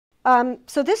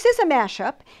So this is a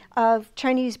mashup of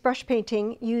Chinese brush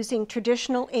painting using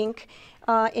traditional ink.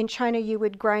 In China you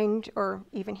would grind, or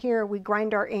even here we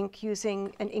grind our ink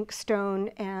using an ink stone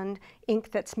and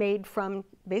ink that's made from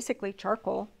basically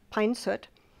charcoal, pine soot.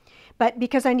 But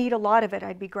because I need a lot of it,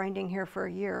 I'd be grinding here for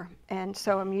a year. And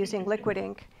so I'm using liquid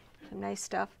ink, some nice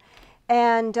stuff.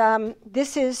 And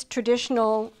this is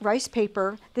traditional rice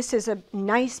paper. This is a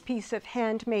nice piece of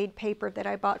handmade paper that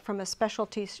I bought from a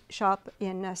specialty shop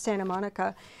in Santa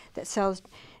Monica that sells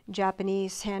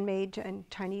Japanese, handmade, and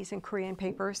Chinese and Korean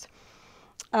papers.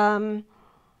 And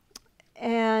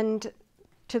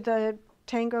to the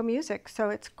tango music, so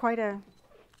it's quite a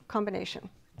combination.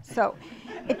 So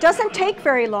it doesn't take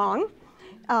very long,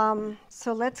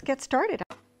 so let's get started.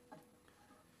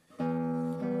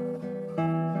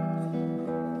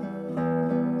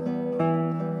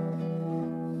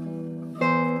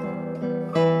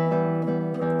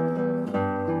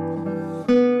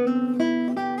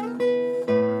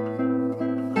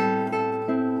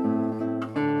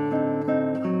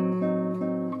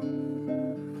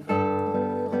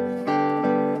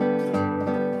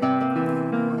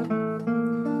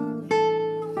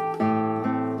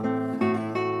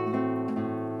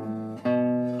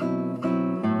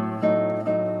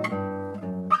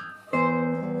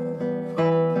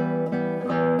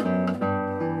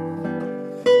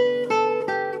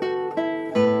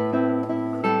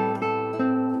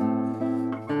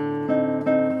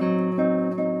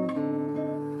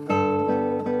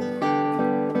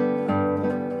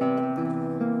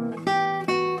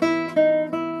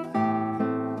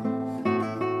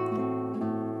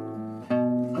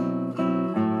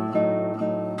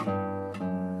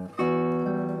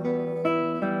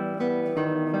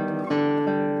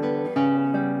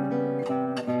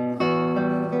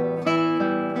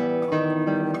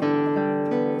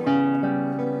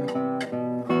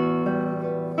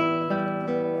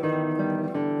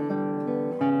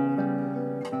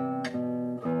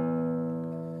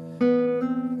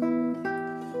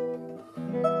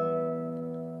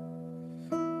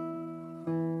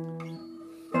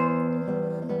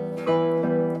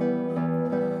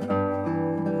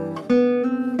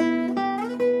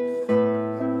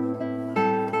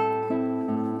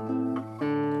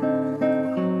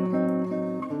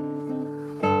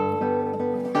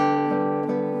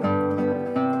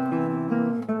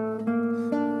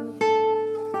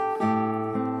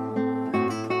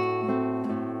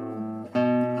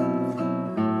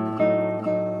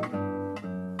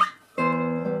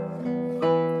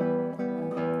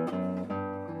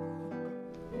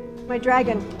 My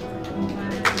dragon.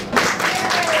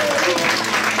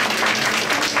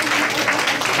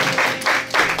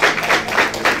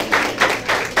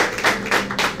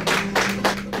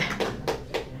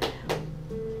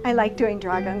 I like doing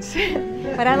dragons,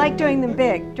 but I like doing them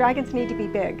big. Dragons need to be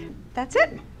big. That's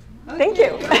it. Thank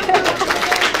you.